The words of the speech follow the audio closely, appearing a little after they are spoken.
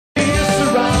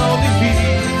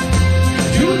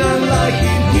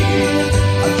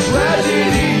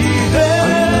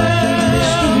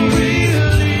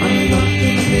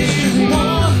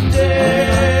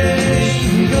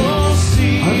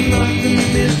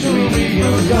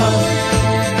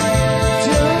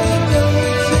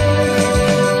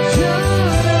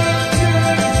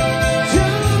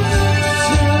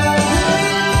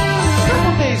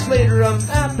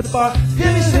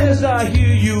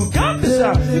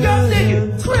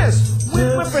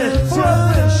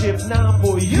now,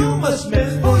 boy, you must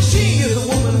admit, for she is a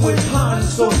woman with heart and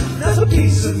soul. That's a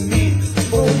piece of meat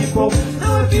for you both.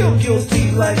 Now I feel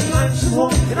guilty like I'm so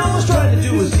home, and all I was trying to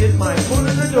do is get my foot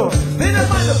in the door. Then I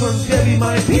find out from Debbie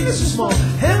my penis is small,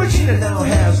 and Regina now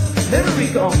has memory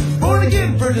recall. Born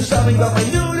again, virgin sobbing about my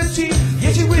nudity,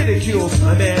 yet she ridicules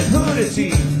my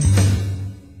manhoodity.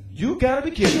 You gotta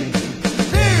be kidding me.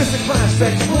 There's the class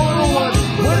sex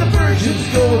 101, where the virgins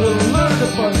go to learn the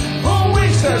fun.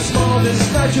 Always start small, then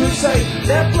start to excite.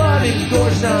 That blood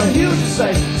engorge now a huge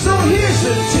sight. So here's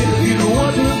a tip if you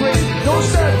want to embrace. Don't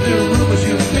start the rumors,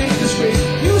 you big disgrace.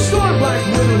 You scorn black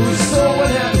women who so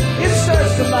unhappy. It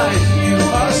starts to lie, you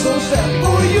are so sappy.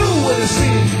 For you would have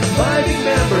seen my big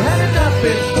member had it not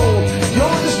been told. You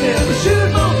understand, but should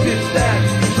have known it's that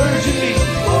virgin meat.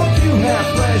 Hope you have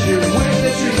pleasure with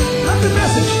the treat. Not the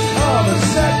message of a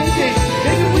second date.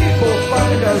 Maybe we both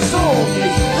find our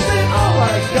soulmates. And then all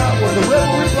I got was a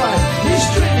rebel reply.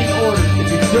 Restraining order if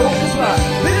you don't comply.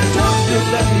 Then talk to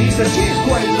left, he said she's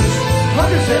quite